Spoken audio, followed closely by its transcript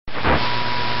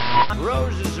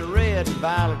Roses are red and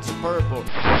violets are purple.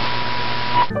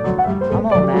 Come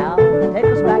on now, take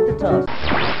us back to Tusk.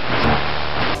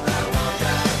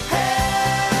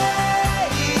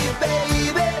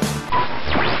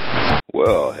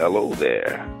 Well, hello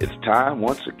there. It's time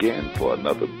once again for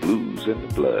another Blues in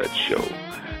the Blood show.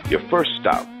 Your first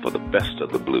stop for the best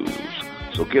of the blues.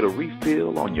 So get a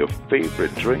refill on your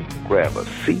favorite drink, grab a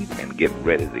seat, and get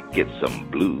ready to get some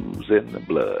blues in the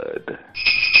blood.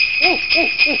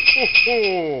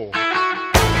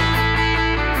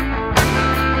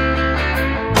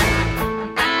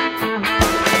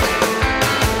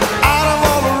 Out of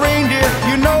all the reindeer,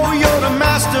 you know you're the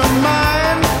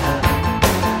mastermind.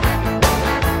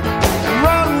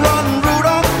 Run, run,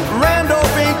 Rudolph,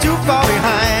 Randolph ain't too far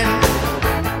behind.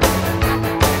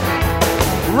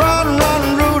 Run,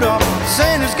 run, Rudolph,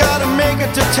 Santa's gotta make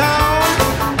it to town.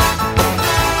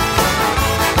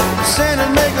 Santa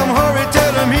make him hurry,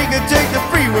 tell him he can take the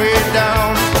freeway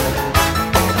down.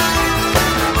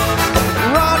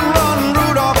 Run, run,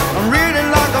 Rudolph, I'm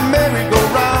reading like a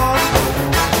merry-go-round.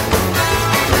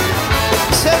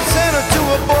 Said Santa to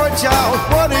a boy child,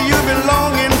 what have you been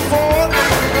longing for?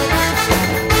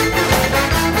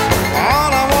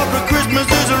 All I want for Christmas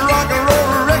is a rock and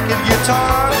roll record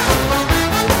guitar.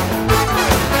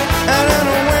 And then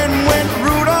a wind went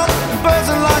Rudolph,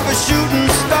 buzzing like a shooting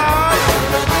star.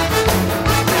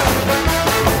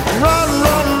 Run,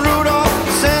 run, Rudolph,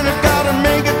 Santa's gotta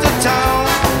make it to town.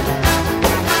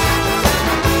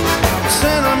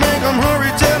 Santa make him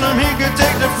hurry, tell him he can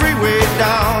take the freeway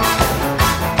down.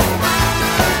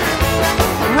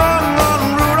 Run, run,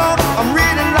 Rudolph, I'm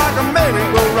reading like a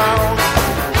merry-go-round.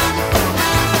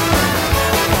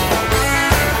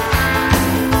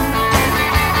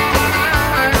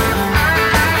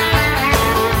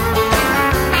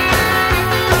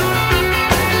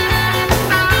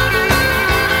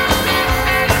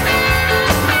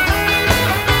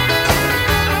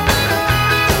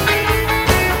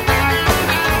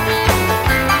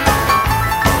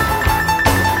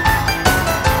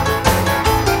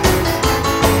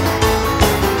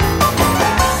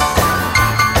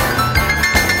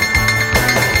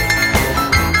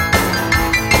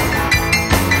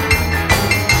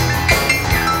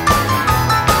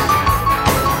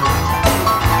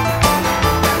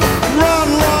 Run,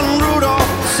 run, Rudolph,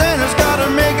 Santa's gotta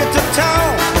make it to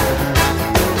town.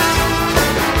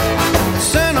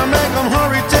 Santa make him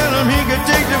hurry, tell him he can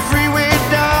take the freeway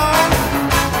down.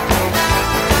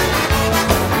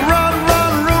 Run,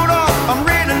 run, Rudolph, I'm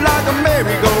reading like a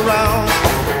merry-go-round.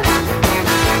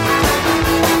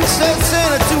 Said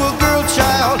Santa to a girl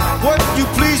child, what you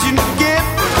please you get?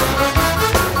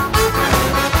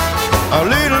 A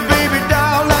little baby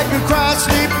doll like can cry,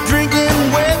 sleep,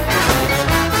 drinking wet.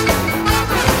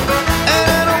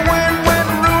 And a wind went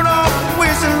Rudolph,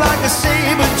 whistling like a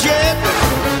saber jet.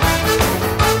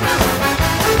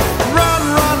 Run,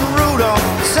 run, Rudolph,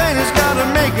 Santa's gotta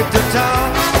make it to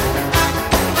town.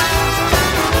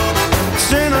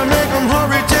 Santa make him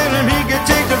hurry, tell him he can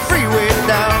take the freeway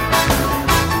down.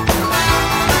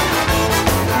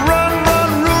 Run,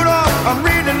 run, Rudolph, I'm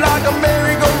reading like a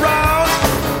merry-go-round.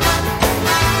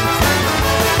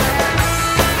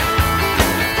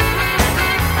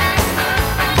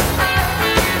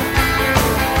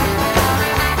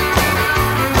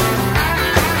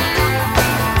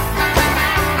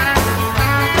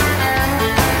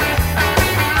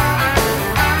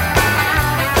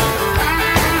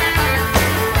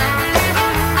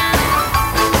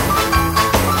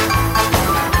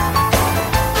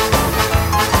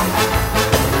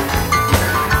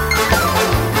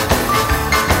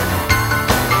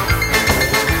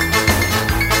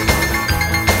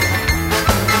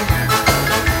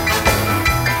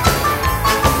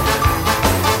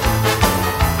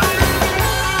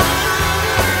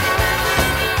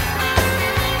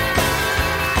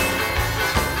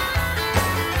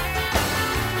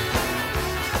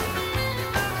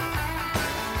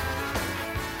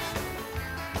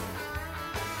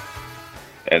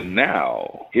 And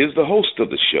now, here's the host of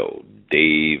the show,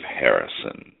 Dave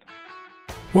Harrison.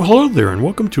 Well, hello there, and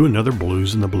welcome to another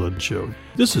Blues in the Blood show.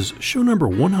 This is show number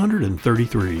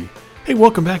 133. Hey,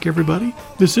 welcome back, everybody.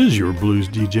 This is your blues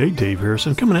DJ, Dave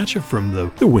Harrison, coming at you from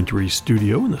the wintry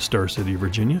studio in the Star City,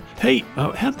 Virginia. Hey,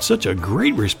 had such a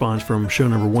great response from show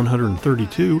number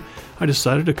 132, I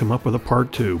decided to come up with a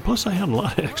part 2. Plus, I had a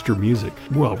lot of extra music.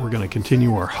 Well, we're going to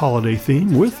continue our holiday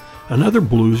theme with another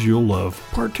Blues You'll Love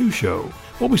part 2 show.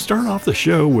 Well, we start off the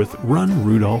show with Run,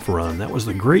 Rudolph, Run. That was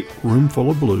the great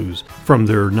Roomful of Blues from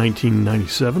their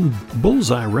 1997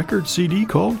 Bullseye record CD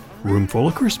called Roomful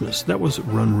of Christmas. That was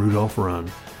Run, Rudolph,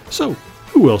 Run. So,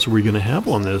 Who else are we going to have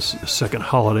on this second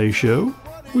holiday show?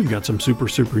 We've got some super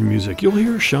music. You'll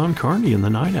hear Sean Carney and the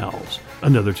Night Owls,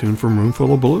 another tune from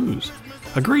Roomful of Blues,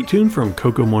 a great tune from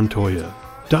Coco Montoya,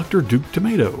 Dr. Duke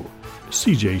Tomato,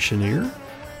 C.J. Chenier,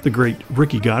 the great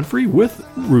Ricky Godfrey with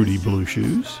Rudy Blue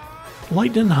Shoes,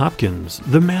 Lightnin' Hopkins,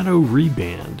 the Maddo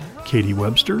Reband, Katie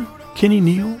Webster, Kenny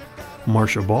Neal,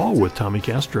 Marsha Ball with Tommy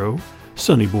Castro,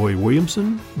 Sonny Boy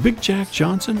Williamson, Big Jack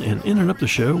Johnson, and ending up the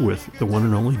show with the one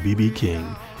and only B.B.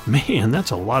 King. Man,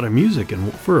 that's a lot of music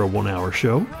for a 1 hour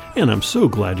show, and I'm so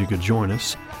glad you could join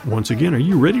us. Once again, are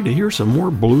you ready to hear some more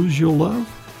blues you'll love?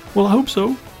 Well, I hope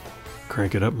so.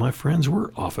 Crank it up, my friends,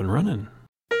 we're off and running.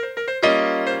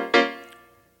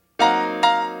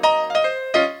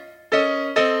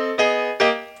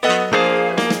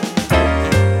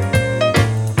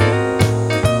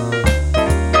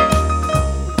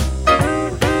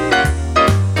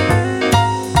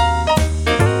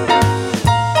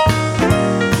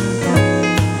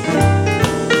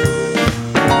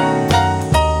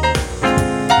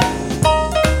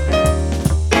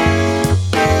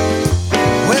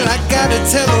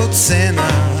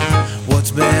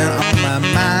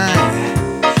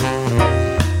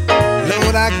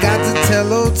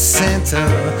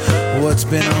 What's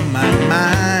been on my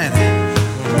mind?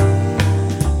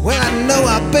 Well, I know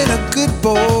I've been a good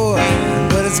boy,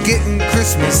 but it's getting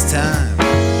Christmas time.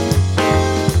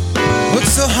 Worked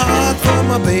so hard for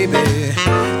my baby,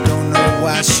 don't know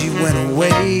why she went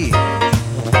away.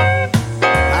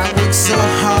 I worked so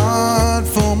hard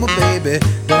for my baby,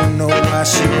 don't know why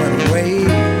she went away.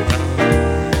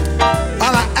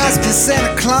 All I ask is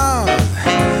Santa Claus,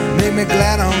 make me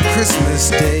glad on Christmas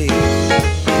Day.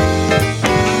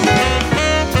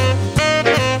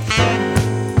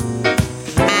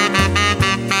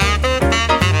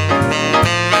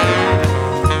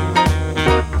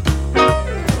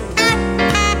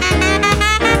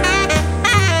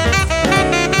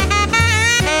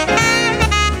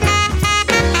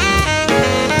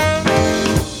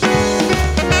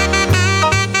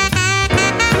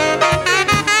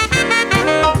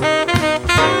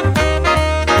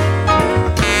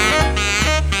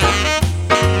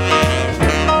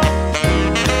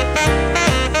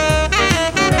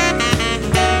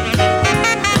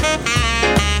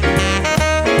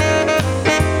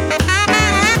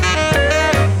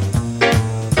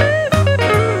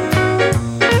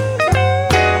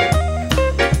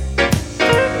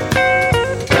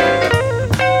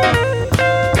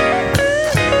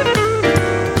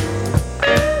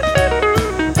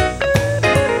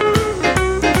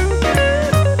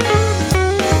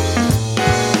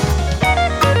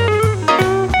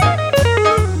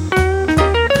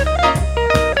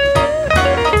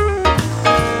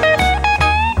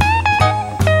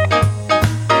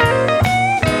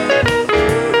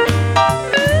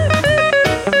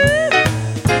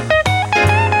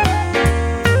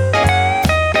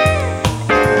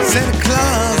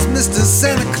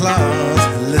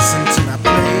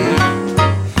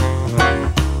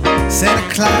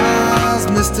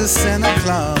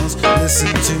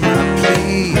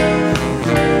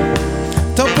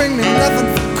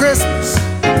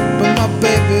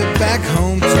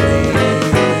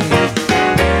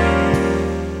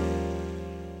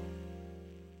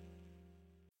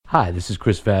 Hi, this is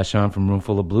Chris Vashon from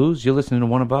Roomful of Blues. You're listening to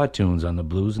one of our tunes on the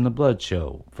Blues and the Blood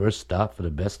show. First stop for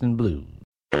the best in blues.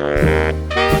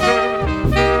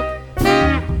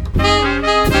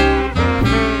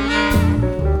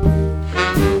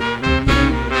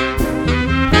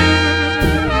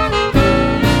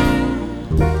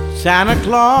 Santa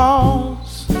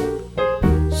Claus,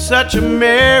 such a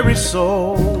merry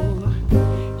soul.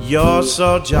 You're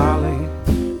so jolly,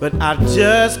 but I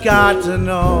just got to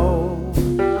know.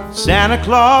 Santa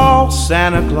Claus,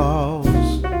 Santa Claus,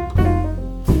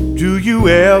 do you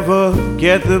ever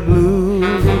get the blues?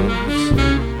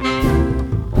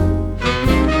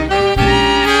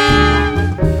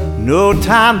 No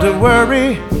time to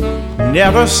worry,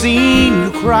 never seen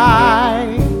you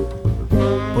cry.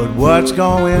 But what's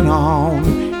going on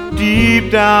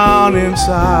deep down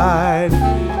inside?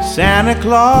 Santa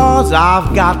Claus,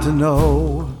 I've got to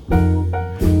know.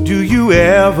 Do you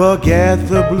ever get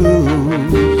the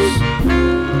blues?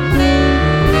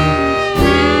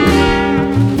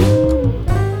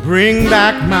 Bring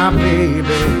back my baby,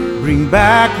 bring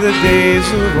back the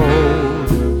days of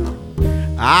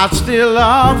old. I still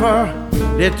love her,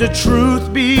 let the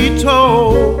truth be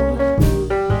told.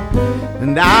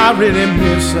 And I really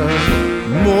miss her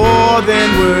more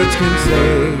than words can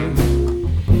say.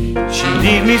 She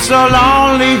leaves me so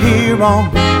lonely here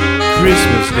on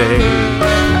Christmas Day.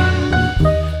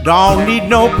 Don't need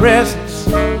no presents,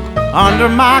 under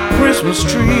my Christmas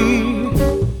tree.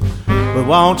 But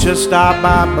won't you stop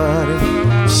by,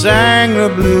 buddy, sing the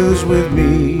blues with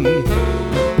me.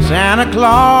 Santa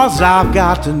Claus, I've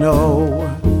got to know,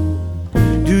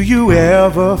 do you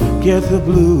ever get the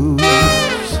blues?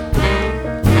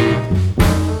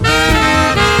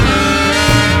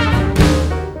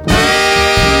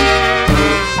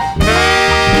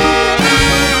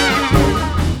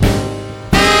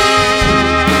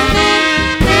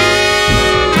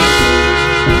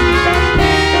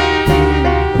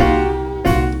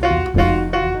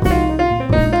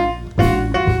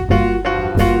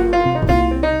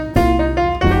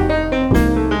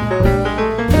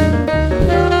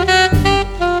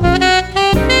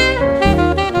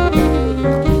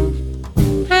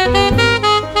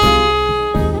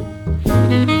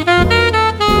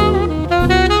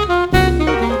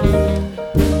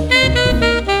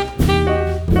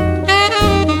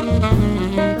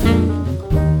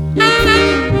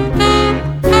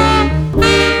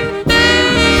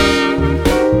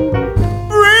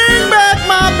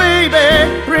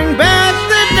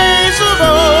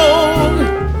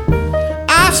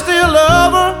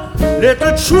 Let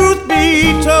the truth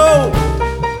be told,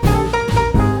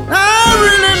 I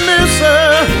really miss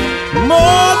her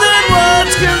more than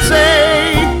words can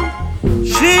say.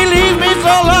 She leaves me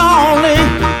so lonely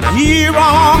here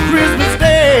on Christmas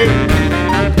Day.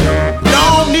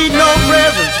 Don't need no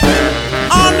presents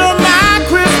under my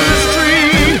Christmas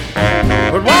tree,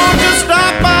 but won't you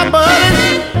stop by,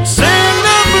 buddy, sing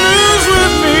the blues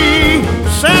with me.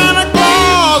 Santa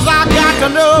Claus, I got to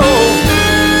know,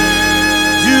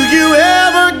 do you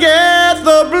ever get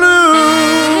the blues?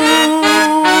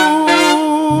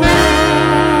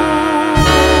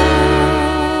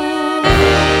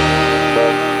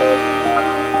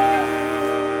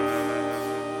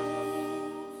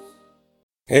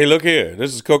 Hey, look here.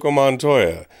 This is Coco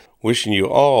Montoya, wishing you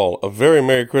all a very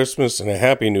Merry Christmas and a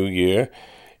Happy New Year.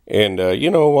 And,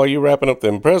 while you're wrapping up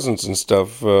them presents and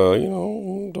stuff,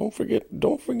 don't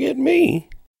forget me.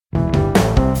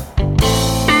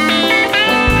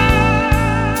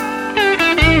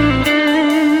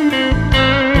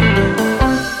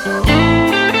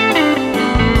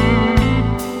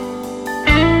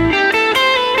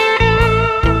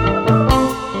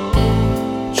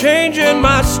 Changing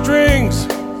my strings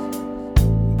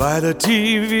by the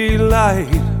TV light.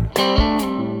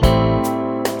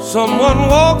 Someone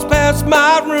walks past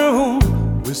my room,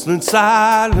 whistling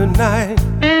Silent Night.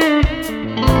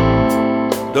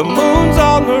 The moon's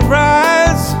on the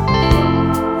rise,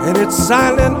 and it's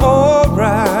silent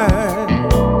alright.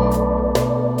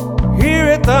 Here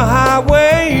at the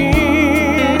highway,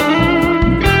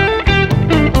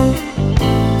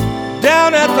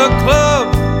 down at the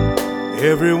club,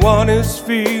 everyone is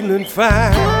feeling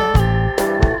fine.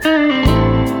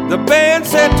 The band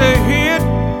set to hit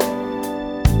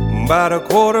about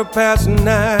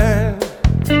 9:15.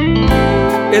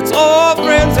 It's all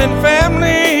friends and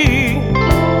family,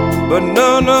 but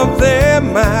none of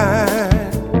them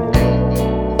mine.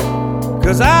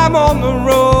 'Cause I'm on the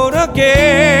road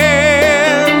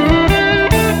again.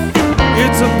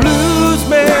 It's a blues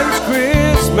man's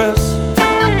Christmas,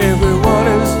 everyone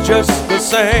is just the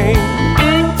same.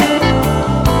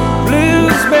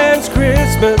 Blues man's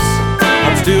Christmas,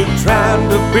 I'm still trying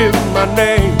to build my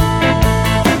name.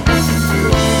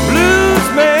 Blues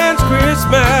man's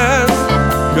Christmas,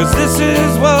 'cause this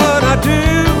is what I do.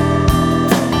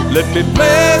 Let me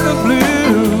play the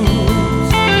blues.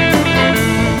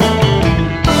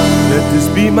 Let this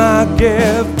be my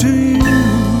gift to you.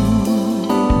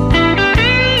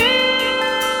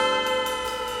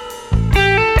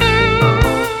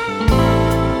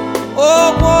 Oh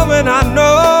woman, I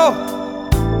know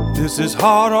this is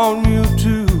hard on you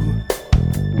too.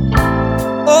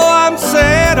 Oh, I'm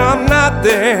sad I'm not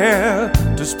there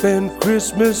to spend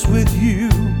Christmas with you.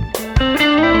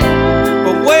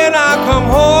 But when I come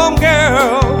home,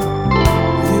 girl,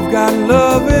 you've got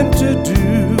loving to do.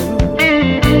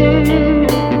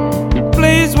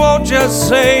 Please won't you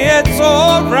say it's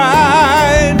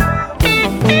alright?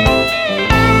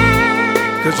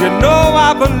 'Cause you know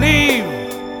I believe,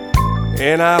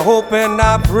 and I hope and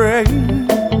I pray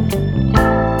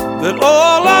that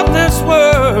all of this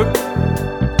work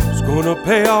is gonna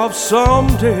pay off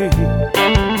someday.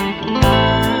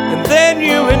 And then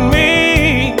you and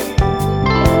me,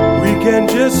 we can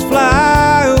just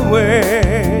fly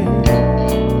away.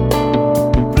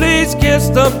 Please kiss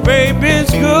the babies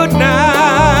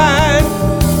goodnight,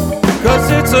 'cause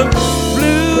it's a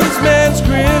blues man's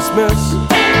Christmas,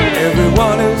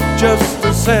 everyone is just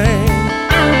the same.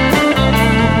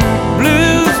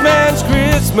 Blues man's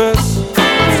Christmas,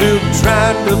 still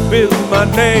trying to build my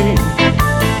name.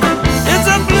 It's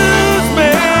a blues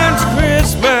man's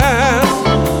Christmas,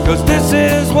 'cause this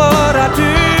is what I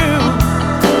do.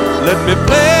 Let me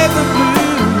play the blues.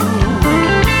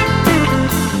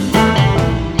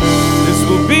 This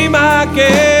will be my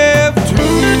gift to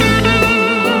you.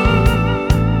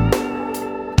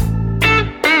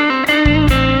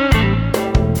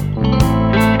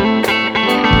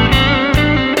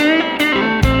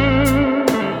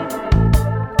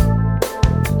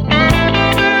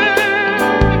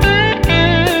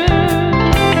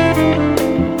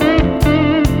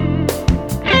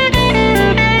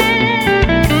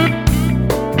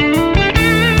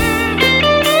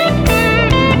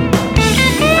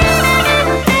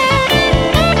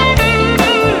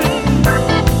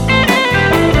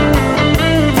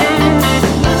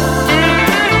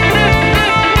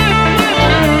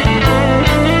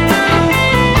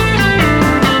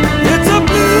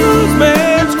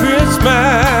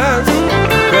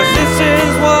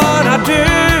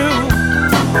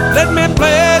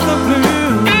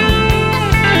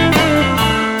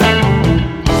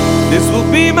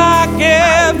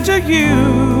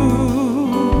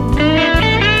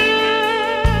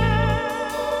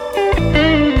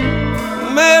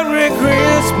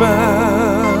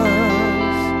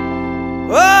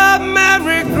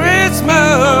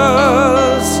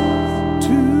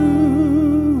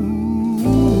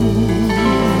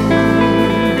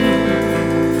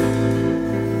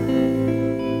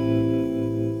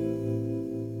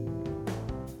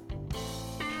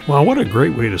 Wow, what a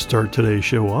great way to start today's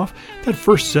show off. That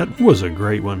first set was a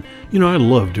great one. You know, I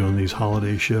love doing these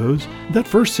holiday shows. That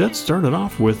first set started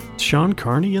off with Sean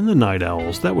Carney and the Night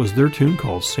Owls. That was their tune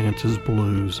called Santa's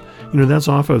Blues. You know, that's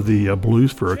off of the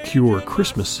Blues for a Cure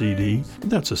Christmas CD.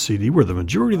 That's a CD where the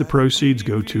majority of the proceeds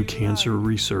go to cancer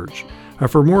research.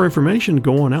 For more information,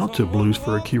 go on out to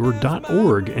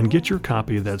bluesforacure.org and get your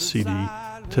copy of that CD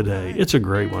today. It's a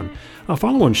great one.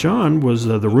 Following Sean was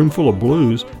the Roomful of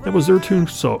Blues. That was their tune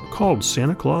called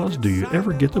Santa Claus, Do You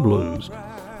Ever Get the Blues?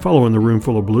 Following the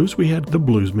Roomful of Blues, we had the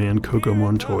bluesman Coco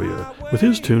Montoya with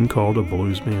his tune called A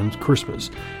Bluesman's Christmas.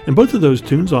 And both of those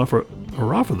tunes are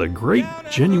off of the great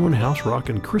Genuine House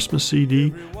Rockin' Christmas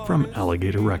CD from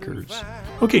Alligator Records.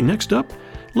 Okay, next up,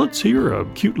 let's hear a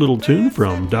cute little tune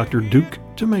from Dr. Duke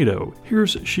Tomato.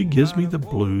 Here's She Gives Me the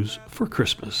Blues for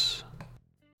Christmas.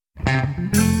 I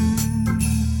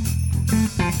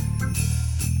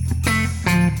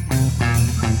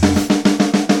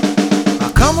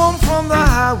come home from the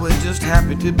highway, just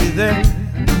happy to be there.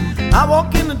 I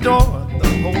walk in the door, the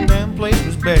whole damn place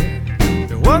was bare.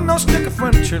 There wasn't no stick of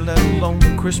furniture, let alone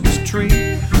the Christmas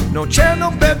tree. No chair, no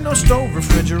bed, no stove,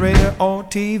 refrigerator, or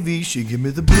TV. She give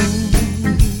me the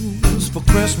blues for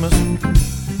Christmas,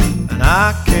 and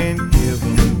I can't give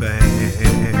them back.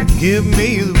 Give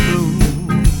me the blues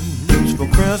for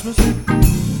Christmas,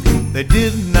 they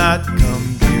did not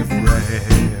come gift wrap.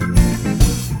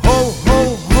 Ho,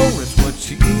 ho, ho, it's what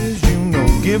she is, you know,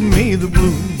 give me the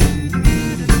blues.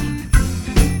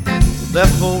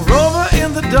 Left old Rover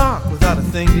in the dark without a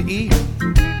thing to eat.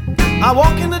 I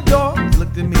walk in the door,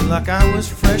 looked at me like I was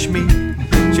fresh meat.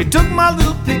 She took my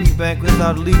little piggy bank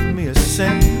without leaving me a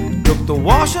cent. Took the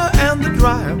washer and the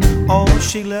dryer, all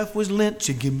she left was lint.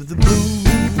 She give me the blues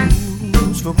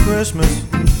for Christmas,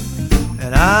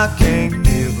 and I can't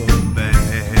give them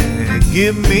back.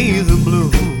 Give me the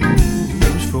blues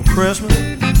for Christmas,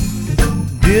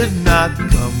 did not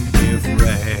come gift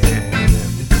wrap.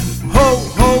 Ho,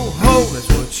 ho, ho, that's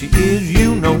what she is,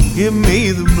 you know, give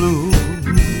me the blues.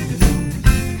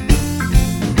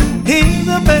 Hear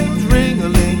the bells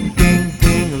ring-a-ling, ding,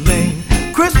 ding-a-ling.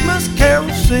 Christmas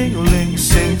carols sing-a-ling,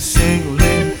 sing,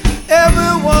 sing-a-ling.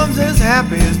 Everyone's as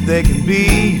happy as they can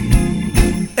be,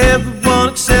 everyone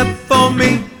except for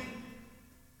me.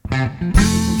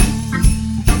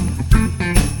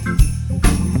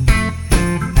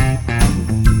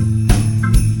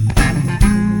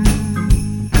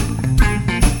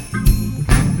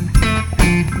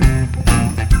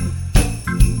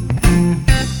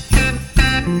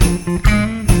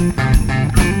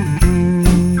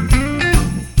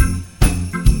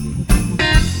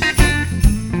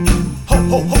 Ho,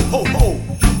 ho, ho, ho, ho.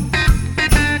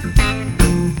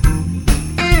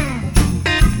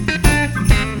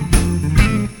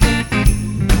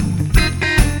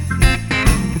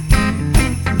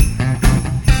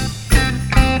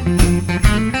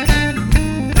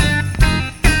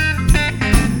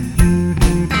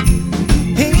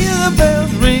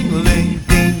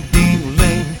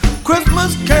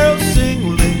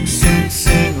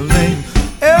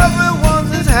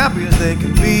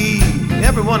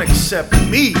 Except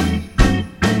me.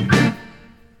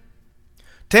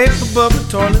 above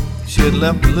the toilet, she had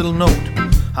left a little note.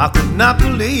 I could not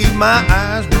believe my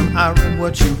eyes when I read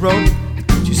what she wrote.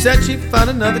 She said she found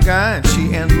another guy and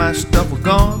she and my stuff were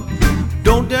gone.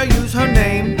 Don't dare use her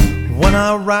name when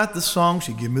I write the song.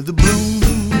 She give me the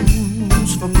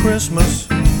blues for Christmas,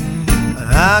 and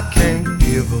I can't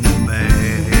give them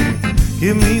back.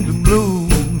 Give me the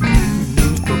blues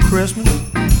for Christmas,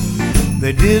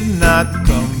 they did not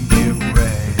come give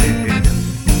rag.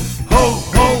 Ho,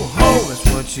 ho, ho, that's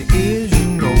what she is, you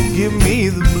know. Give me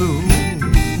the blues.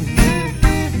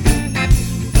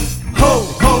 Ho,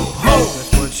 ho, ho,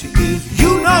 that's what she is,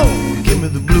 you know. Give me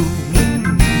the blues.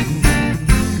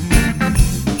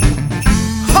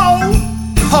 Ho,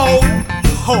 ho,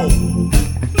 ho.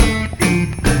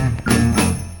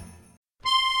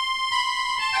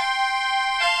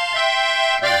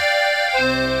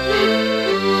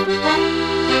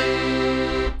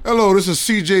 Hello, this is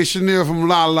CJ Chenier from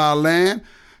La La Land.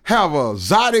 Have a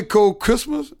Zydeco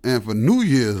Christmas, and for New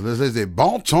Year's, let's say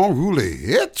bon temps roulé.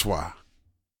 Et toi.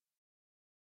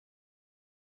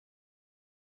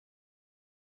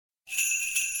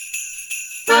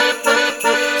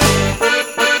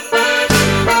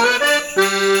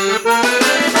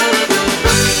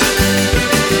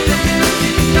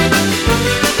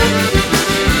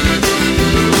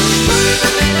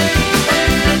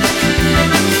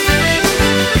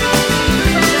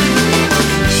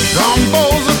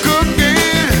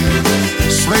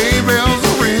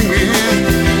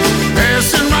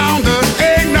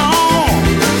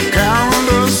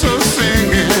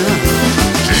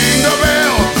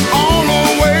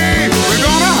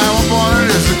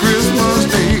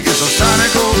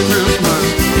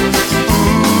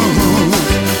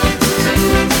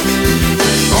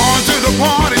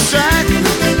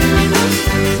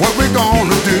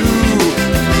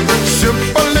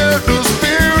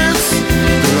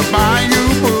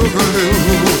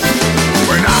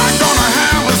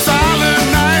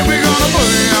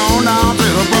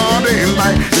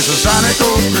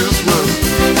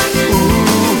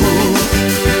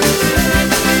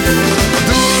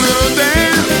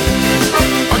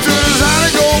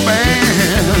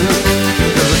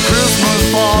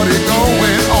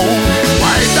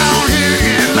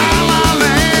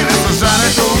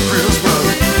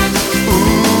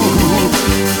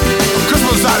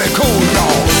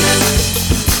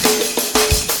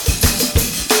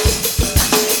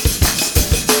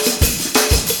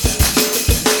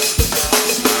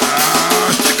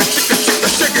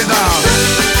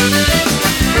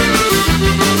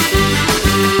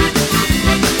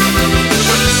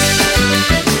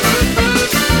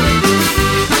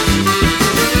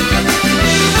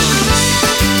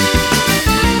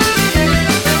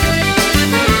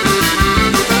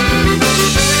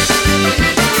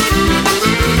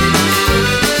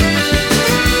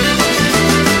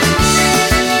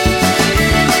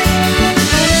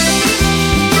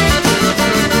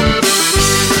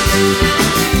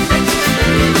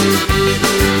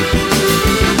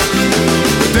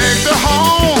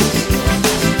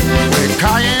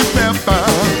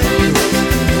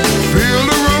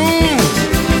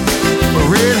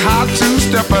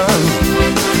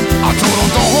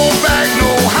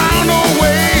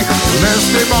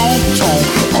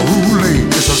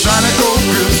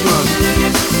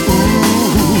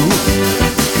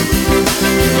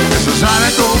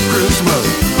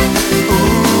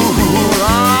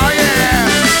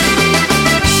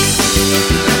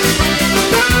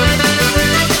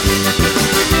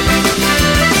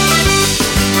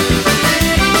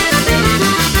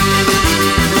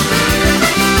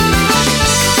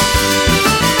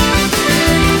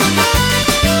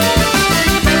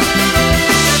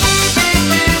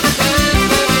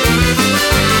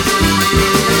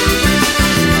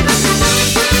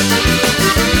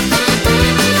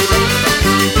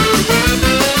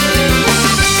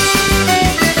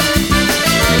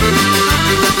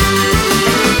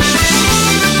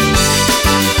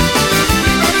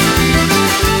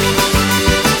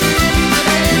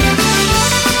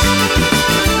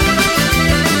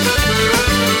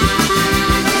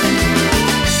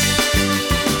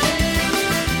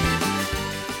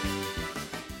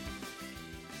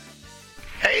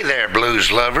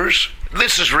 Lovers,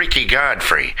 this is Ricky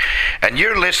Godfrey, and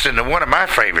you're listening to one of my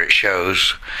favorite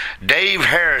shows, Dave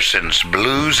Harrison's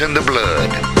Blues in the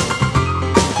Blood.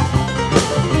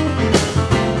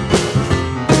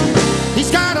 He's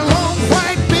got a long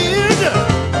white beard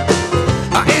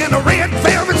and a red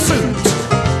velvet suit.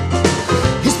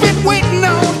 He's been waiting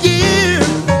all year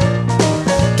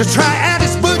to try out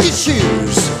his boogie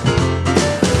shoes.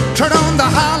 Turn on the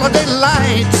holiday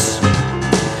lights.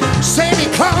 Santa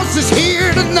Claus is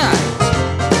here tonight.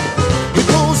 He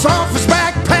goes off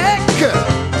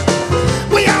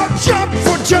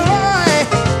joy.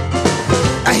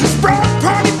 He's brought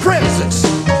party presents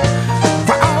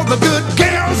for all the good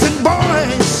girls and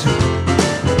boys.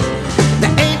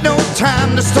 There ain't no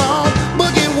time to stall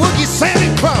Boogie Woogie Santa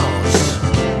Claus.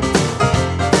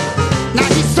 Now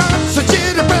he starts a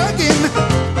jitterbugging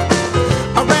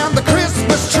around the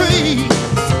Christmas tree.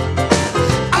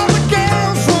 All the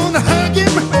girls wanna hug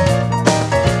him.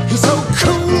 He's so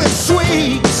cool and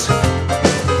sweet.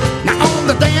 Now on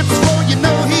the dance floor, you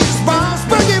know he's boss.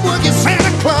 Boogie Woogie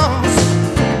Santa Claus.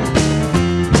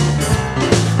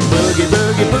 Boogie,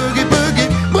 boogie, boogie, boogie,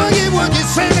 boogie woogie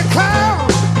Santa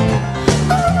Claus.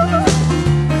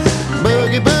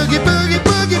 Boogie, boogie, boogie,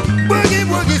 boogie, boogie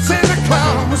woogie Santa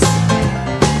Claus.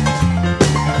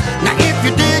 Now if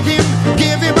you dig him,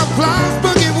 give him applause.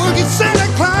 Boogie woogie Santa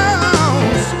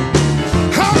Claus.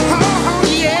 Ho, ho, ho,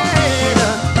 yeah.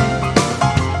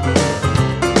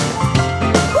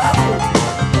 Woo.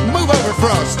 Move over,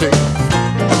 Frosty.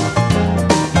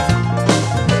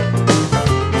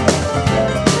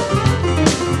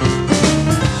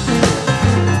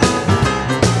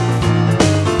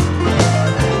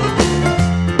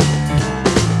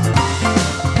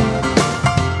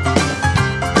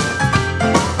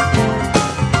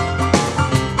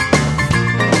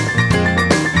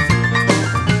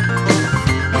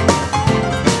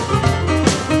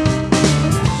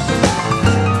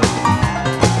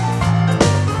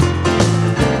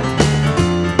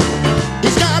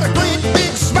 He's got a great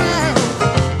big smile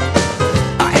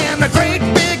and a great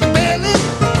big belly.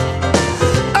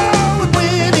 Oh, and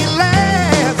when he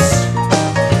laughs,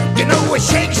 you know he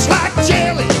shakes like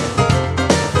jelly.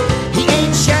 He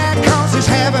ain't shy 'cause he's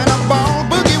having a ball.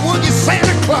 Boogie Woogie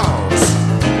Santa Claus.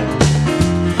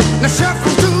 Now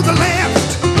shuffle to the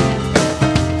left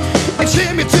and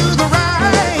shimmy to the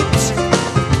right.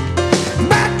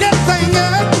 Back that thing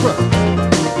up.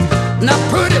 Now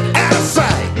put it out of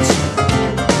sight.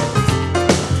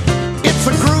 It's a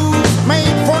groove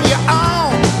made for you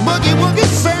all. Boogie Woogie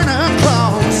Santa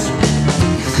Claus.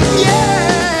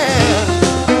 Yeah.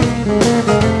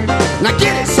 Now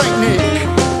get it, Saint Nick.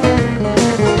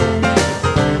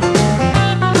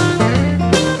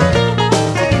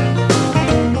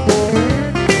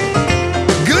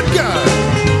 Good God.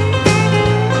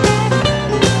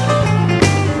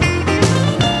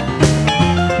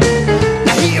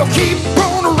 Now he'll keep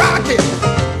on rocking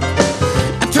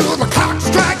until the clock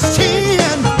strikes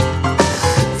 10.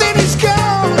 Then he's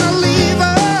gonna leave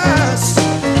us.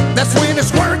 That's when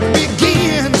his work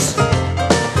begins.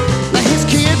 Now his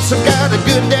kids have got a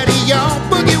good daddy, y'all.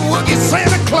 Boogie Woogie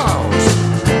Santa Claus.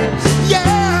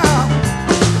 Yeah.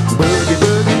 Boogie,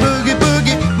 boogie, boogie,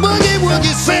 boogie, boogie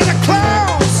woogie Santa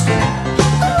Claus.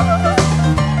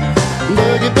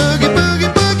 Boogie, boogie,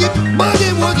 boogie, boogie,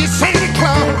 boogie woogie Santa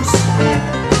Claus.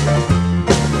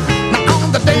 Now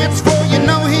on the dance floor, you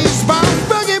know he's boss.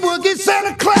 Boogie Woogie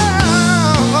Santa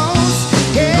Claus.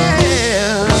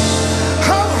 Yeah.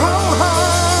 Ho, ho, ho.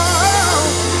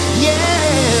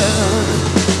 Yeah.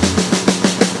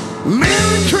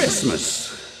 Merry Christmas.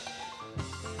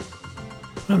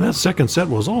 And that second set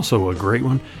was also a great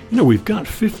one. You know, we've got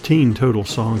 15 total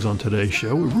songs on today's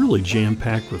show. We're really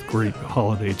jam-packed with great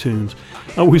holiday tunes.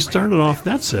 We started off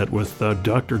that set with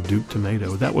Dr. Duke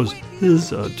Tomato. That was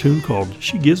his tune called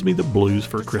She Gives Me the Blues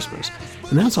for Christmas.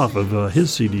 And that's off of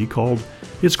his CD called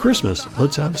It's Christmas,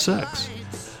 Let's Have Sex.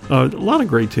 A lot of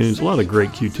great tunes, a lot of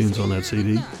great cute tunes on that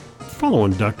CD.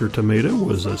 Following Dr. Tomato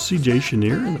was C.J.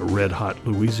 Chenier and the Red Hot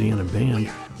Louisiana Band.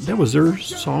 That was their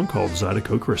song called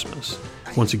Zydeco Christmas.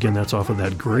 Once again, that's off of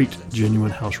that great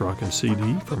Genuine House Rockin'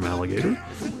 CD from Alligator.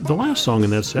 The last song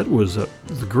in that set was the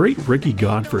great Ricky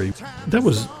Godfrey. That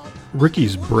was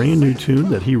Ricky's brand new tune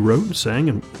that he wrote and sang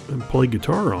and played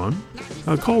guitar on,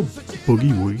 called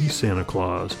Boogie Woogie Santa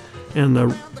Claus.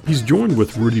 And he's joined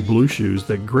with Rudy Blue Shoes,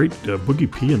 that great boogie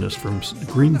pianist from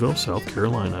Greenville, South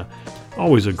Carolina.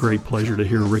 Always a great pleasure to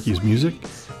hear Ricky's music.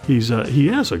 He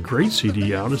has a great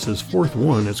CD out. It's his fourth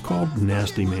one. It's called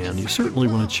Nasty Man. You certainly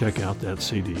want to check out that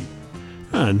CD.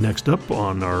 Next up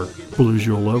on our Blues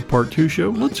You'll Love Part 2 show,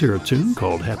 let's hear a tune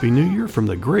called Happy New Year from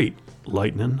the great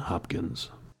Lightnin' Hopkins.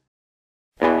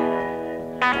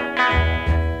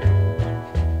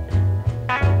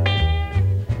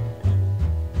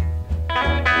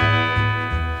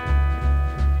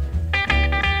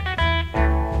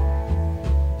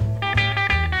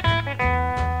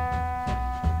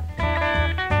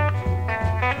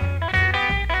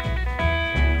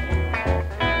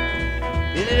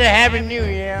 A Happy New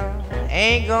Year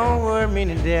ain't gonna worry me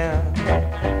to death.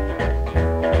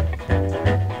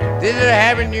 This is a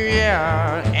Happy New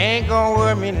Year ain't gonna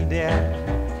worry me to death.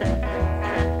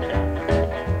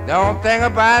 Don't think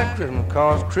about Christmas,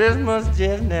 'cause Christmas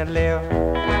just never left.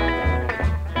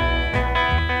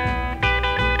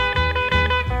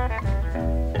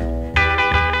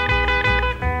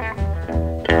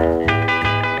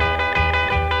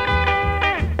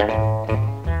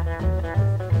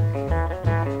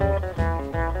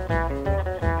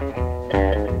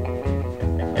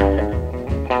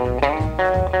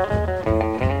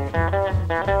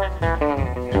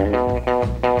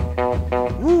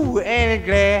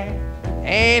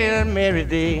 Merry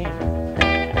day.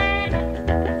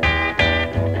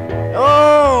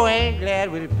 Oh, ain't glad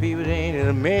with the people, ain't it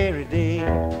a merry day?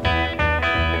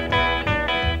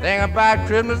 Think about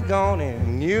Christmas gone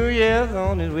and New Year's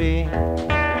on his way.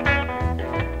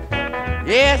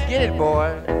 Yes, get it,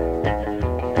 boy.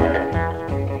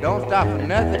 Don't stop for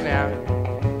nothing now.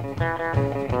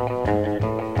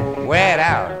 Wear it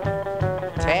out.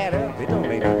 Tear it up. It don't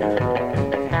make no difference.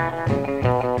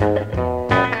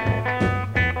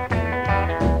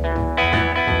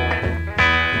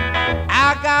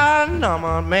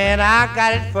 Number, man, I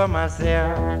got it for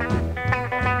myself.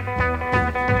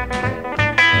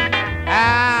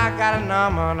 I got a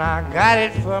number and I got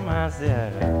it for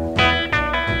myself.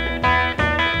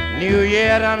 New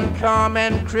Year done come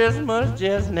and Christmas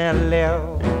just never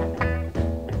left.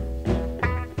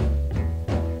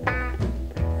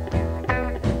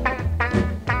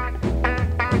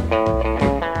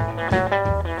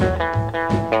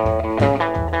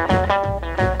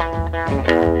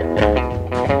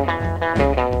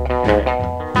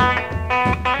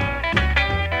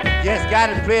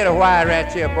 Play the wire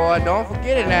right here, boy. Don't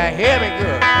forget it now. Hear me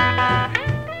good.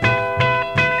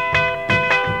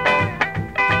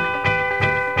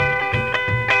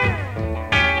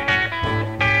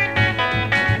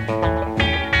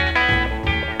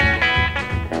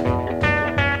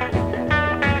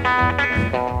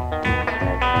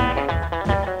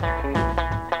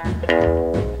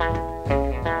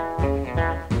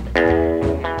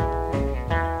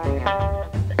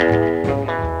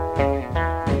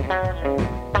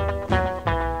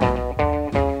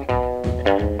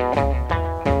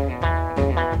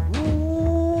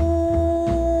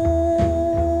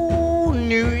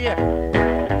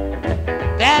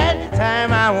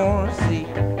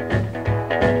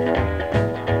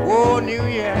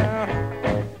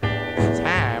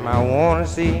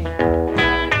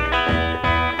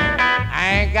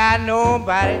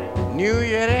 Nobody New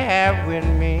Year to have with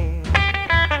me.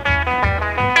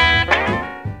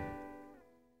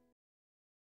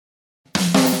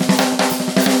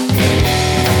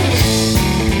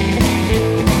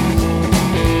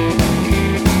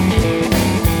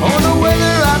 Oh, the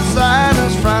weather outside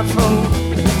is frightful,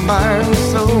 the fire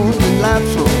is so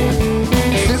delightful.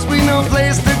 Since we no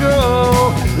place to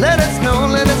go, let it snow,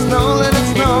 let it snow, let it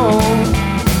snow.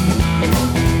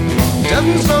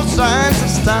 Doesn't show signs of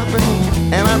stopping,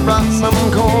 and I brought some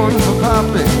corn for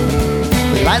popping.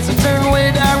 The lights are turned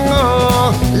way down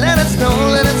low. Let it snow,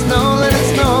 let it snow, let it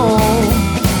snow.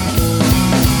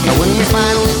 Now when we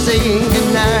finally say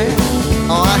goodnight,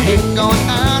 oh, I hate going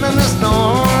out in the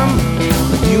storm,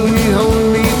 but you hold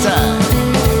me tight.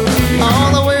 All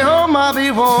the way home I'll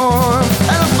be warm,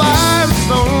 and the fire's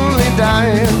slowly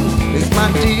dying. It's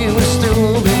my deal, we'll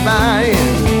still be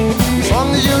buying. As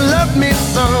long as you love me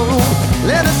so,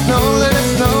 let it snow, let it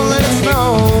snow, let it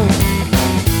snow.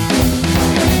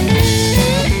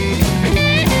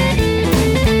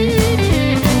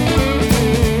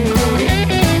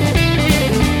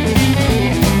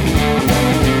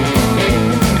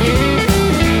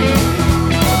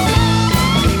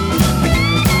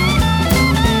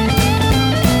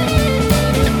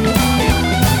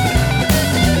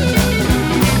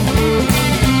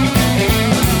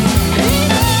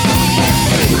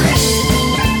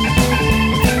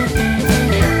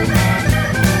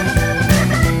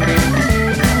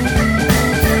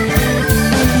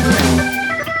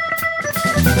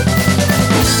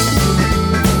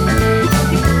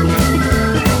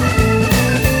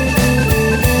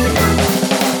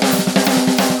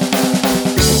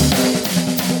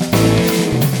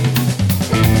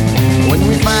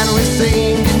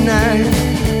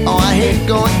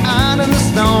 Going out in the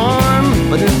storm,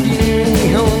 but if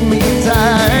you hold me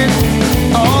tight,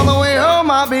 all the way home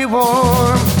I'll be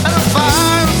warm, and the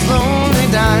fire's slowly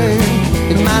dying,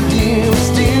 and my dear will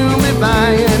still be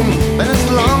buying. But as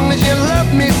long as you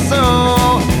love me so,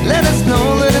 let it snow,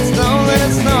 let it snow, let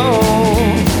it snow.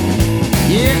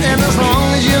 Yeah, and as long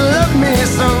as you love me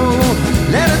so,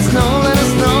 let it snow, let it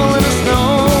snow, let it snow.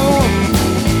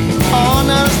 Oh,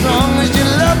 now as long as you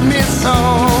love me so,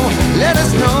 let it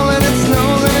snow, let it snow,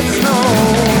 let it snow.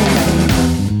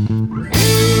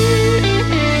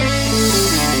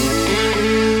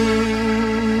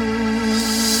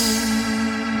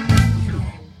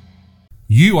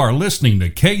 You are listening to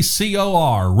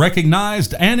KCOR,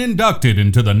 recognized and inducted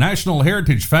into the National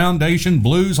Heritage Foundation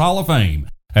Blues Hall of Fame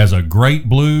as a great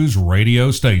blues radio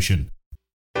station.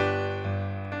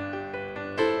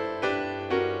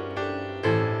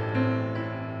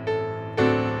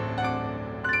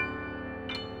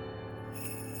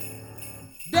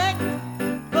 Deck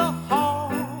the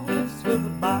halls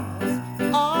with boughs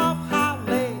of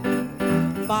holly.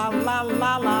 Fa la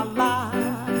la la la,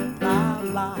 la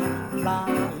la la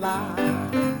la.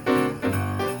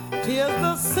 'Tis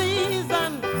the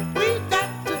season we've got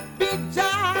to be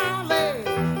jolly.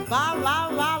 Fa la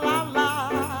la la la,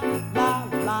 la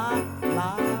la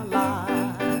la la.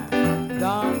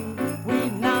 Don we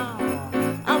now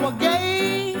our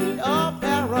gay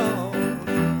apparel.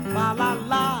 Fa la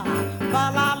la,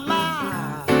 fa la la,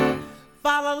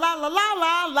 fa la la la la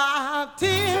la la.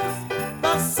 'Tis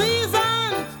the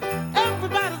season,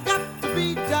 everybody's got to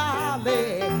be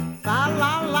jolly. Fa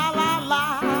la la la la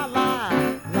la,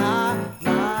 la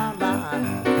la la.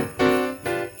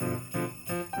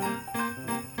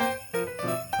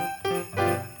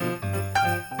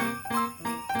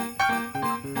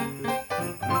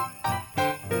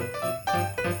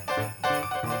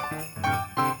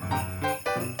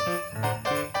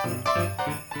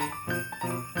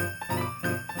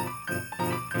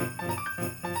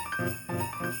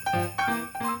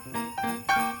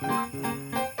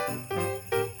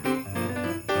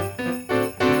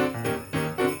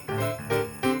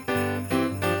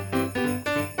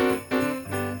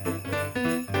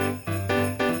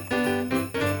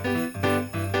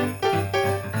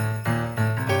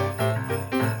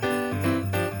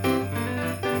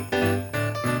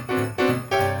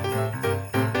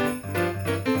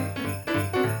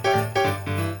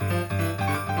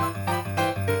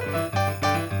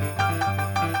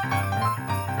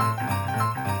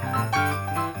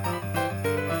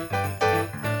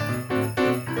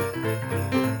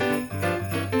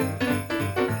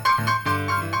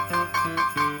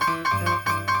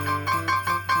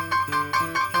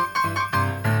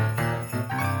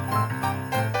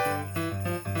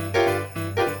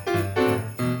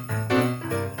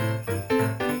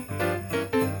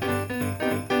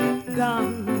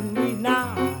 Done we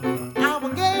now our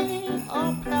gay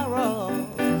apparel.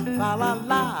 Fa la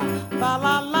la, fa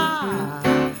la la,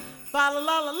 fa la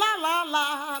la la la la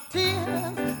la. 'Tis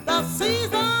the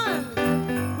season,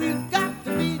 we've got to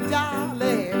be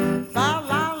jolly. Fa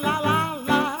la la la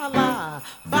la la,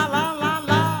 fa la la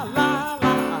la la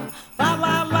la, fa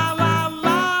la la la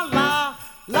la la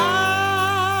la.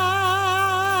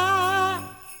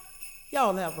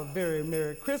 Y'all have a very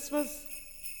Merry Christmas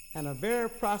and a very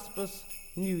prosperous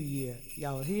New Year.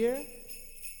 Y'all hear?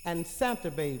 And Santa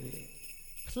baby,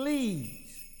 please,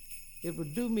 it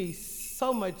would do me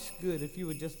so much good if you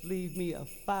would just leave me a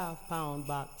 5-pound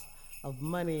box of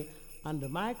money under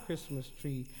my Christmas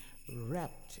tree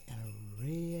wrapped in a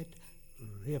red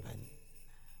ribbon.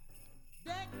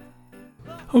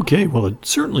 Okay, well, it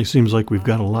certainly seems like we've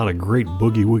got a lot of great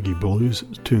boogie-woogie blues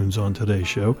tunes on today's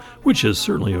show, which is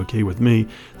certainly okay with me.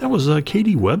 That was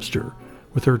Katie Webster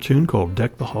with her tune called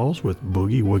Deck the Halls with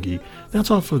Boogie Woogie. That's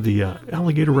off of the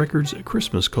Alligator Records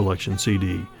Christmas Collection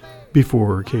CD.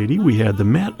 Before Katie, we had the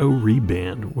Matt O'Ree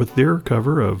Band with their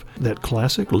cover of that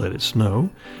classic Let It Snow.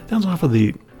 That's off of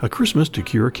the A Christmas to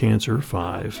Cure Cancer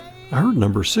 5. I heard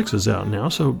number 6 is out now,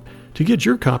 so to get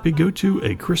your copy, go to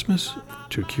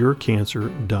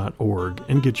achristmastocurecancer.org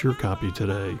and get your copy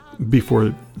today.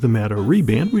 Before the Matt O'Ree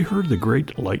Band, we heard the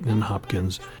great Lightnin'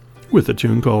 Hopkins with a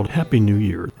tune called Happy New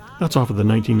Year. That's off of the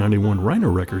 1991 Rhino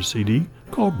Records CD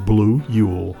called Blue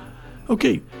Yule.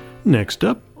 Okay, next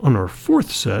up on our 4th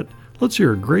set, let's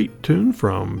hear a great tune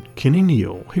from Kenny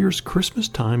Neal. Here's Christmas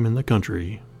Time in the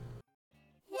Country.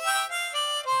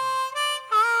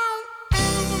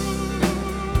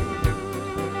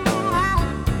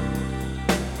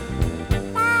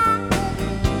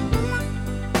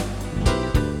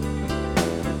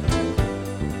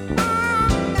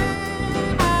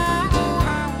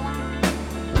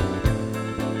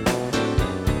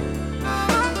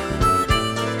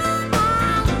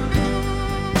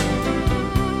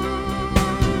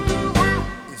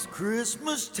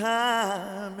 Christmas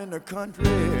time in the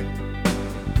country.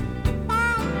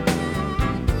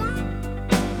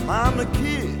 Mama,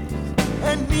 kids,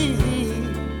 and me.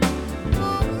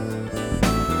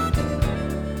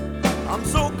 I'm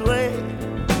so glad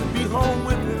to be home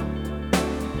with him.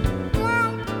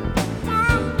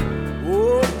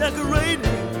 Oh, decorating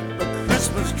the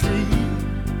Christmas tree.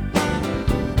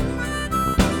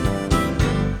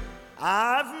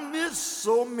 I've missed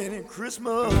so many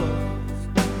Christmas.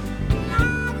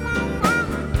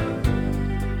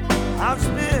 I've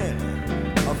spent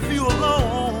a few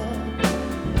alone.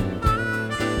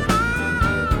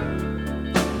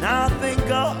 Now I thank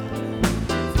God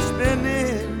for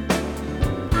spending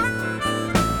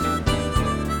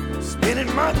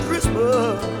my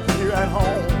Christmas here at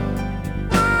home.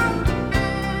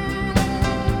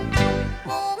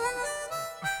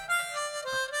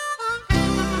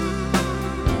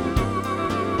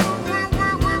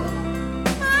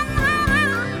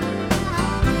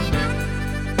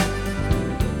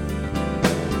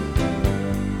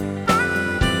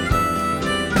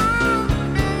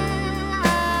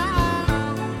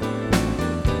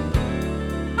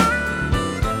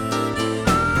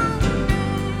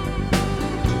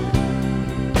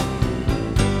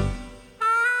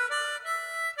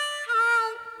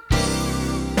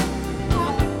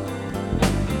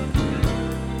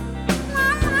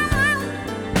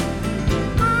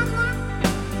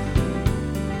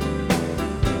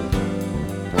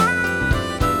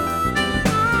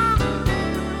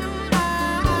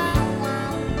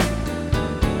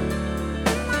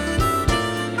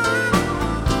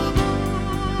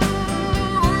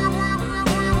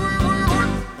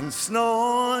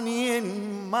 Snowing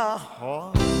in my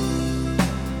heart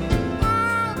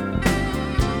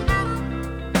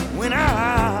when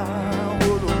I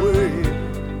was away.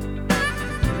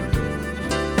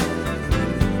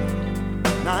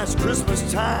 Now it's Christmas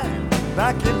time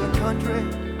back in the country,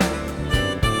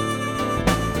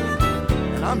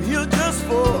 and I'm here just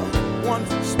for one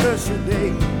special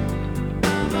day.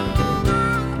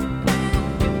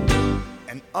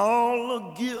 And all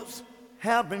the gifts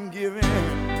have been given.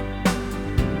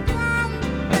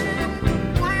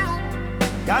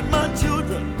 Got my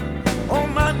children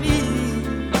on my knee.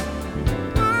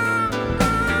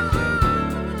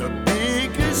 The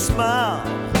biggest smile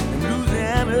in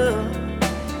Louisiana.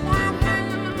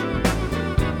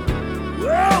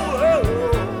 Whoa, whoa,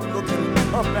 whoa, looking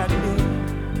up at me.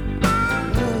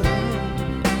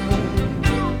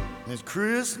 It's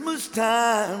Christmas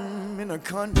time in the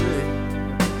country,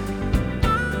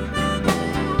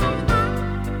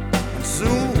 and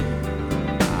soon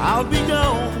I'll be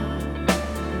gone.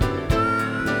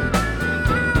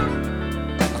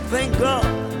 Thank God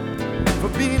for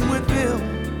being with them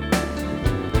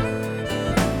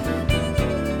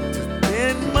to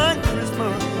spend my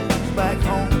Christmas back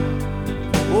home.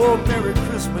 Oh, Merry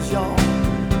Christmas, y'all.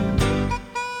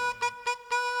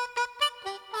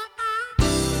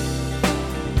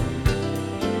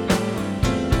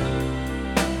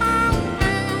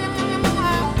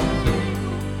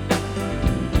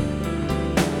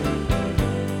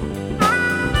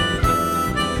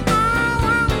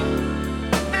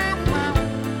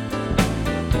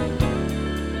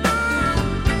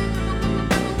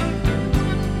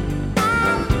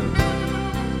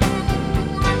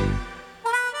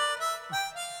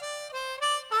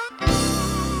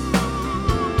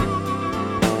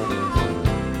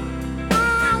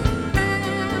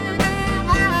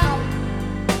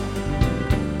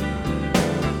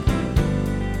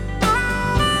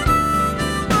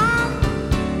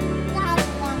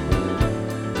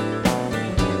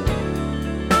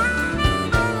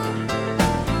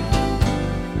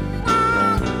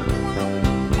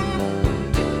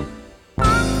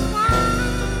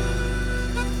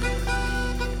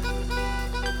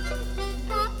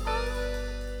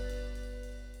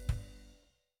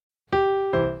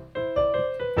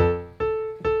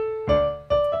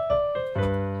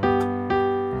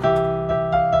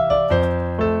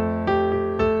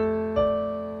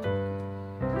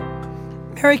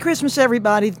 Merry Christmas,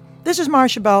 everybody. This is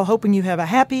Marcia Ball, hoping you have a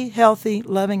happy, healthy,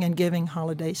 loving, and giving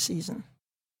holiday season.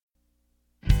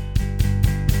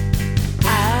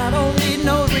 I don't need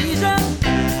no reason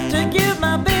to give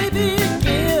my baby a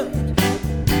gift.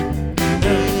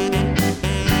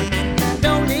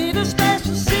 Don't need a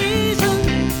special season,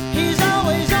 he's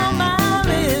always on my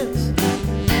list.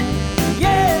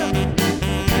 Yeah,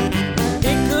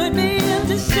 it could be in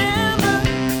December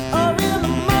or in the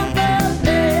month of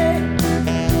May.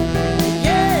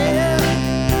 Yeah,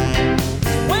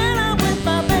 when I'm with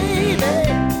my baby,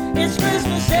 it's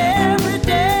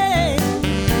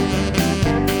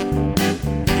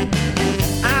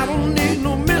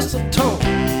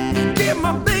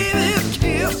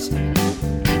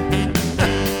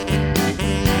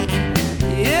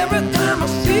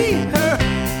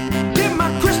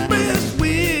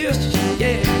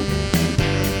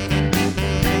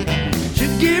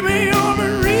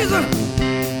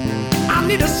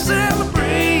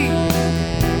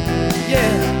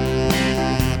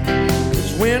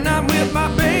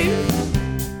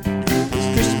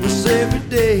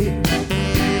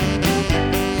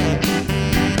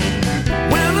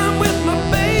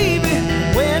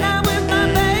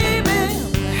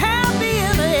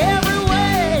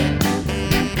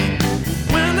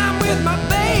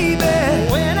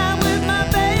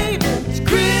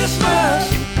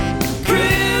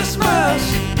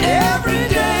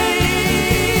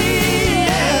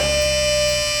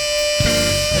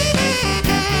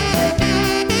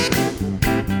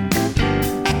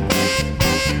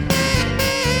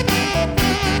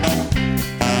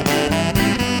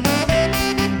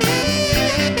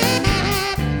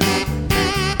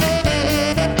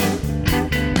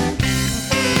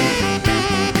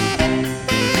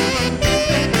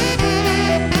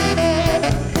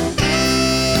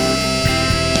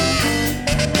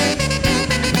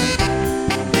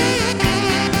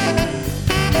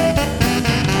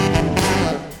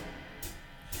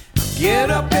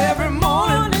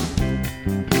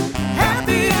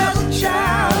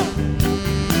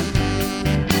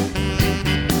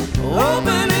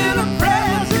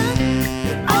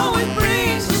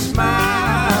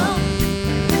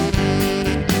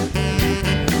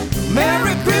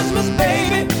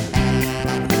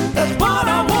That's what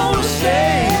I wanna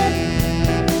say.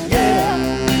 Yeah.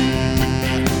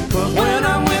 'Cause when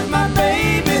I'm with my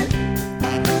baby,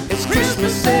 it's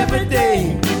Christmas every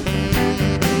day.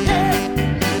 Yeah.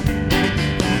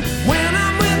 When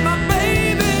I'm with my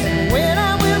baby,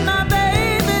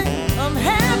 I'm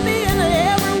happy in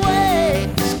every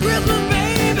way. It's Christmas,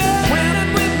 baby. When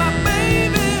I'm with my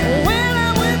baby,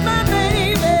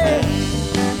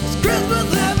 it's Christmas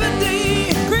every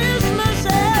day. Christmas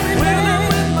every day.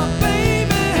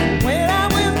 When I'm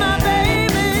with my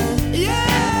baby,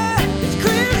 yeah, it's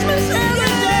Christmas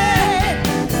every day.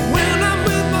 When I'm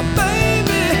with my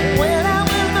baby,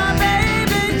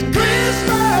 it's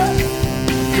Christmas,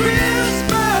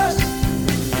 Christmas,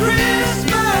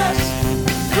 Christmas,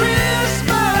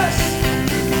 Christmas,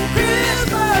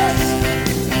 Christmas,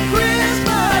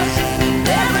 Christmas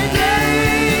every day.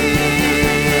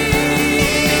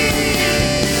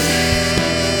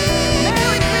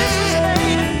 Merry Christmas,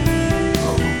 baby.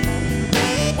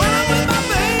 When I'm with my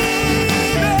baby,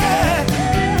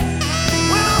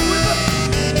 when I'm with my,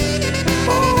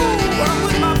 I'm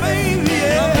with my baby,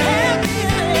 yeah. I'm happy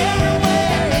in every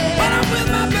way. When I'm with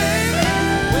my baby,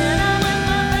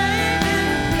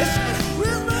 it's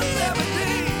Christmas every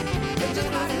day. It's just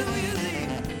like New Year's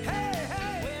Eve. Hey,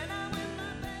 hey. When I'm with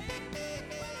my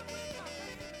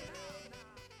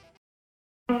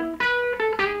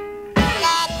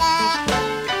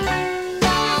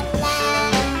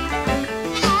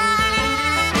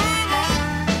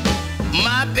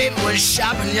My baby was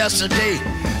shopping yesterday,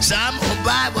 so I'm gonna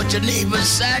buy what you need for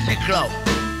Santa Claus.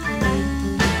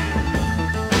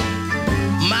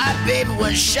 My baby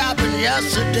went shopping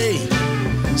yesterday,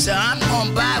 so I'm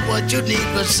gonna buy what you need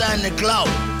for Santa Claus.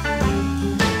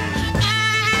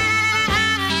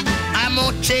 I'm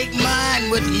gonna take mine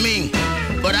with me,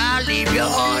 but I'll leave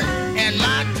yours in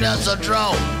my dresser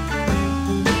drawer.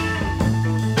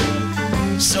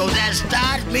 So that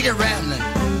started me to rambling,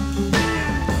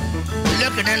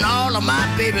 looking in all of my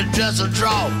baby dresser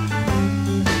drawers.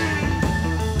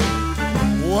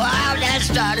 Wow, that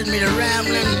started me to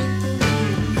rambling,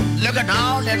 looking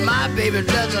all in my baby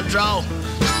dresser drawer,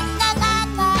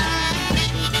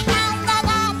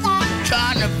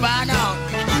 trying to find out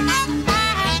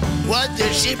what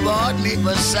did she bought me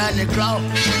for Santa Claus.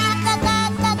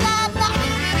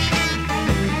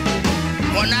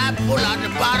 When I pull out the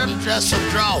bottom dresser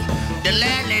drawer, the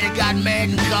landlady got mad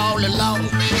and called the law.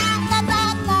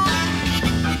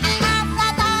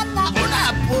 When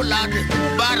I pull out the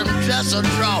bottom dresser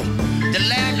drawer, the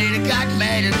landlady got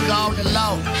mad and called the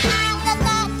law.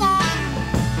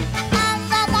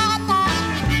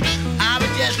 I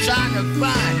was just trying to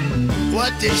find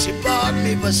what did she bought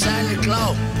me for Santa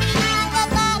Claus.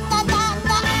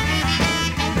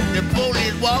 The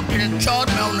police walked in and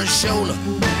tapped me on the shoulder.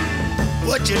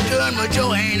 What you doing with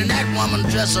your hand in that woman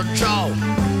dresser drawer?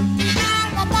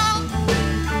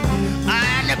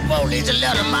 And the police a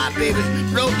letter my baby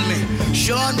wrote me,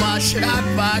 showing why should I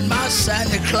find my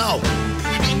Santa Claus.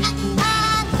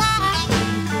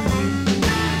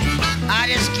 I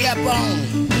just kept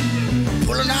on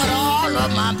pulling out all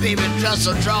of my baby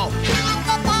dresser drawer.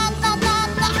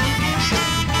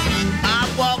 I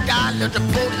walked out, let the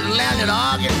police and landed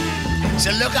arguing.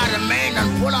 Said, look out, the man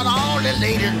done pull out all the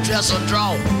ladies' dresser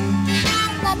drawer.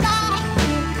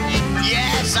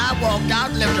 Yes, I walked out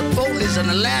and left the police and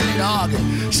the landlady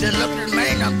arguing. Said, look, the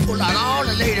man done pull out all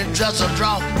the ladies' dresser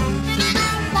drawer.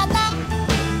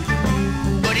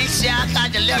 But he said, I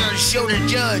got the letter to show the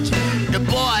judge. The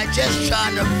boy just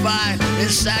trying to find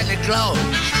his Santa Claus.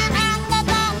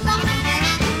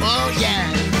 Oh, yeah.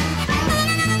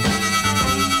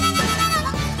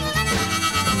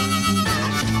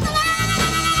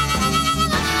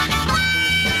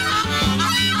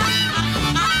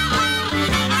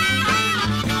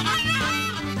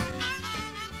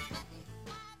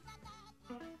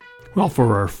 Well,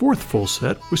 for our fourth full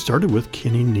set, we started with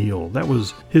Kenny Neal. That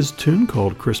was his tune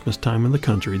called Christmas Time in the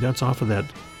Country. That's off of that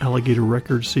Alligator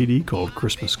Records CD called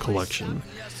Christmas Collection.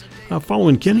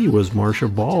 Following Kenny was Marcia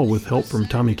Ball with help from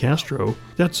Tommy Castro.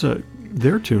 That's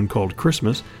their tune called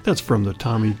Christmas. That's from the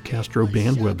Tommy Castro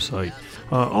Band website.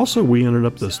 Also, we ended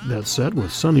up that set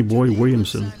with Sonny Boy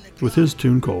Williamson with his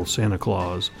tune called Santa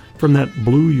Claus from that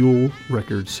Blue Yule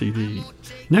Records CD.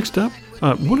 Next up,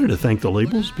 wanted to thank the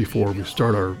labels before we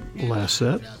start our last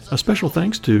set. A special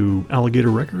thanks to Alligator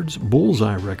Records,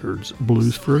 Bullseye Records,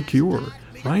 Blues for a Cure,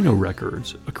 Rhino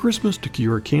Records, A Christmas to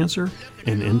Cure Cancer,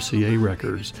 and MCA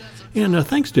Records. And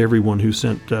thanks to everyone who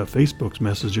sent Facebook's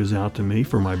messages out to me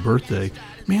for my birthday.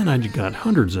 Man, I got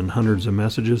hundreds and hundreds of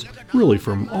messages, really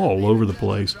from all over the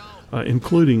place.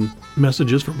 including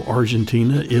messages from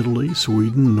Argentina, Italy,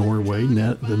 Sweden, Norway,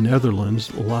 the Netherlands,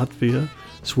 Latvia,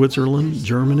 Switzerland,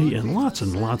 Germany, and lots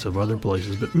of other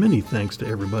places. But many thanks to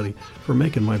everybody for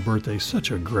making my birthday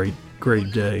such a great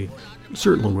day. It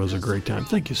certainly was a great time.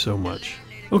 Thank you so much.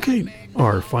 Okay,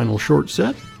 our final short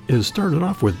set is started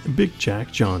off with Big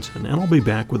Jack Johnson, and I'll be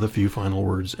back with a few final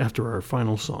words after our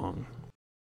final song.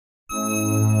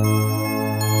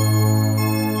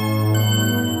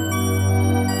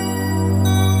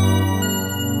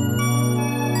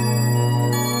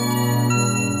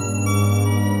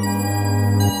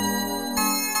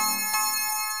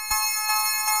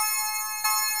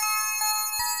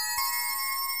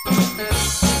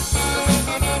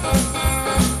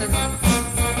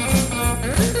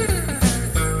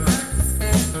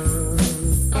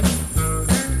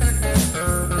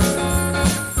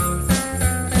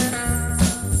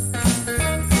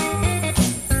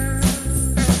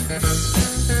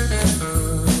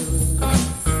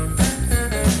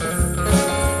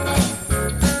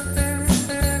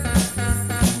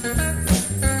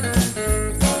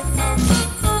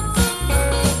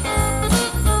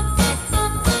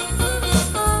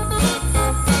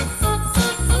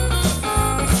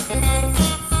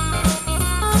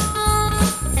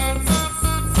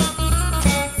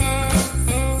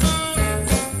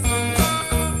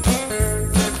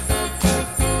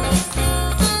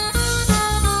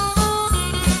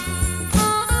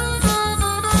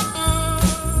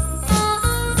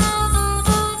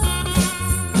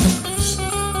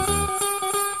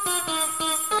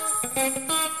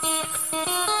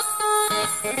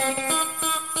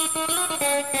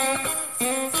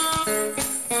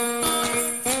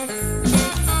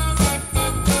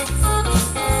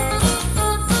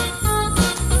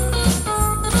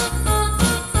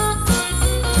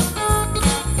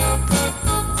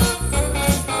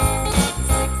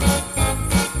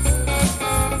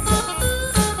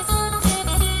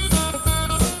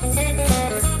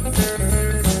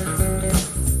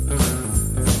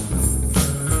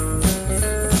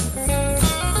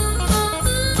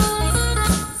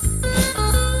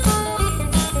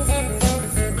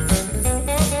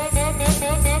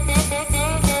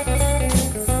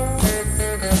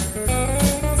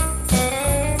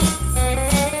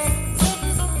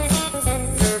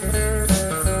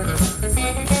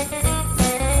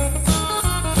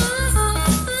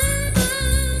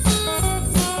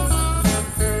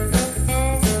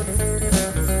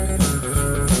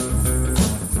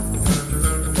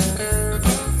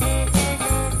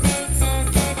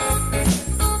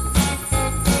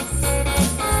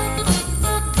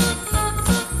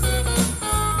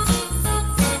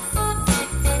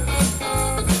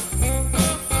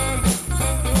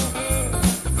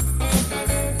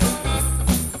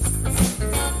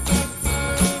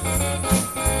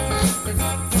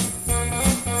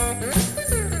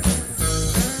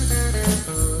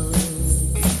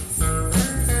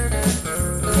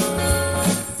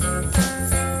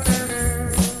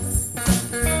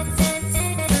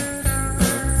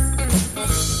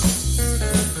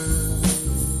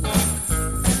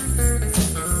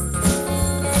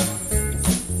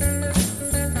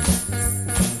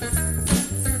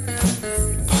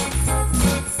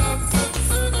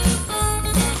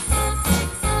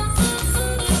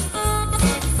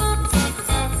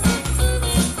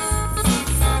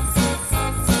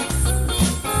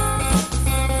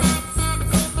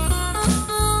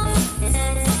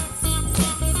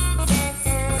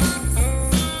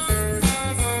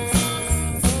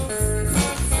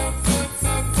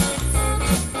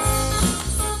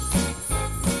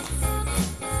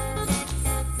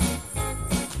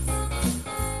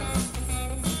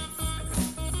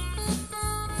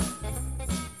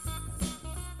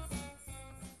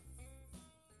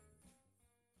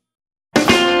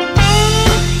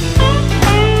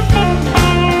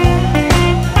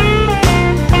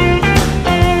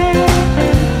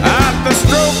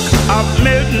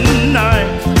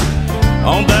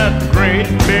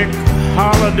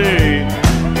 holiday.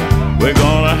 We're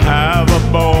gonna have a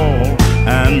ball,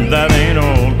 and that ain't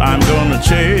all. I'm gonna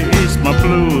chase my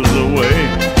blues away.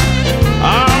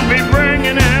 I'll be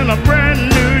bringing in a brand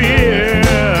new year,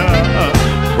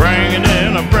 bringing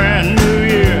in a brand new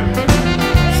year.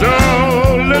 So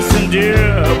listen,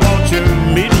 dear, won't you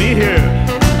meet me here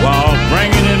while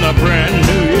bringing in a brand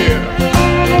new year?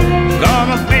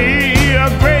 Gonna be a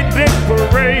great big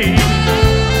parade.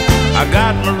 I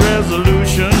got my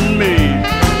resolution made.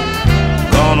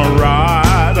 Gonna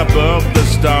ride above the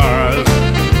stars.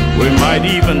 We might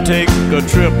even take a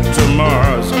trip to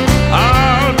Mars.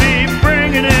 I'll be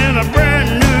bringing in a brand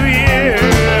new year,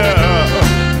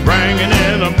 bringing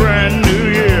in a brand new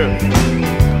year.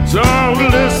 So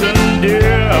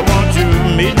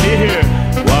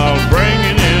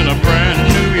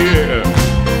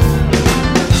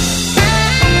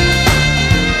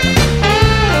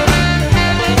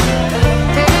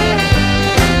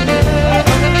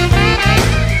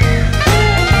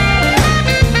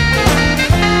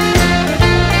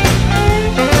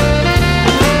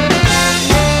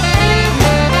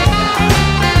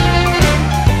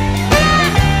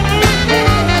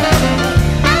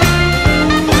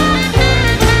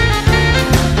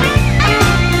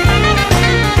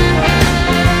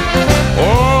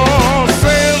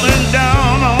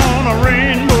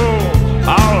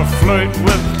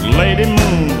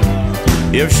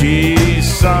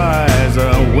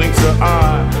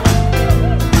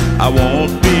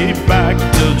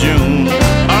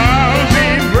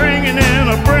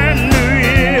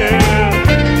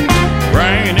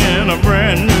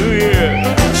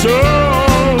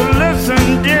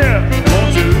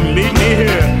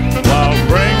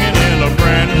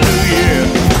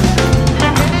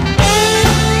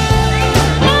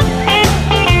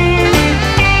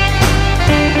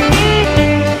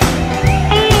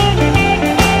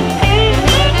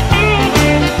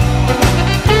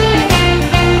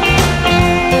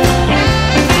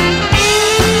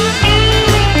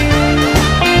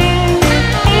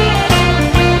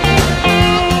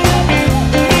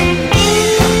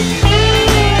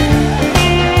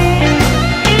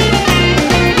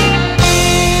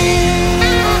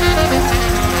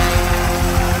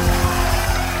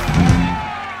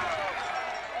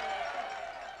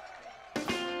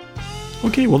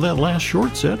Okay, well, that last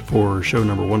short set for show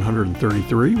number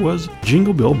 133 was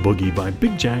Jingle Bell Boogie by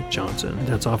Big Jack Johnson.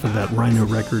 That's off of that Rhino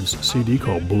Records CD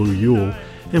called Blue Yule.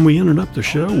 And we ended up the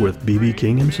show with B.B.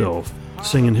 King himself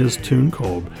singing his tune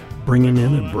called Bringing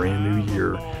in a Brand New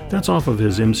Year. That's off of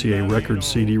his MCA Records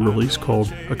CD release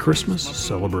called A Christmas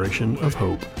Celebration of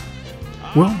Hope.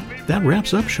 Well, that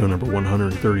wraps up show number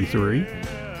 133.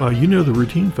 You know the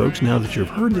routine, folks. Now that you've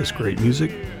heard this great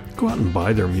music, go out and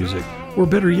buy their music. Or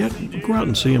better yet, go out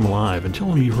and see them live and tell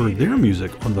them you heard their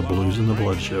music on the Blues and the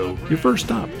Blood Show, your first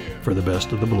stop for the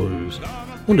best of the blues.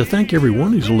 I want to thank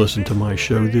everyone who's listened to my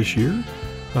show this year.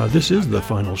 This is the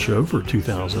final show for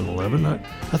 2011. I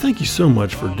thank you so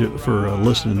much for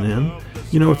listening in.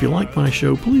 You know, if you like my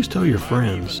show, please tell your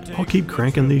friends. I'll keep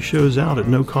cranking these shows out at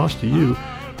no cost to you,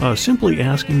 simply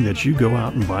asking that you go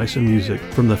out and buy some music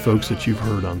from the folks that you've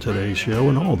heard on today's show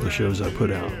and all the shows I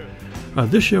put out.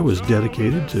 This show is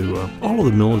dedicated to all of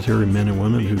the military men and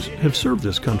women who have served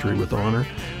this country with honor.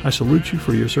 I salute you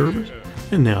for your service.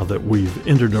 And now that we've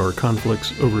ended our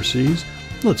conflicts overseas,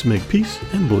 let's make peace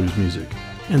and blues music,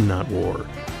 and not war.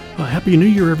 Happy New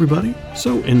Year, everybody.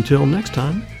 So until next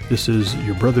time, this is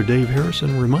your brother Dave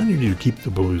Harrison reminding you to keep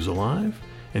the blues alive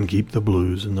and keep the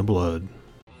blues in the blood.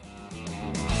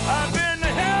 I've been to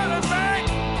hell and back,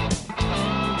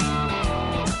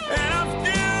 and I'm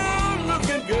still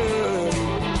looking good.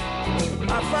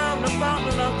 I found the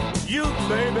fountain of youth,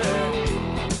 baby.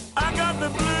 I got the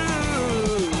blues.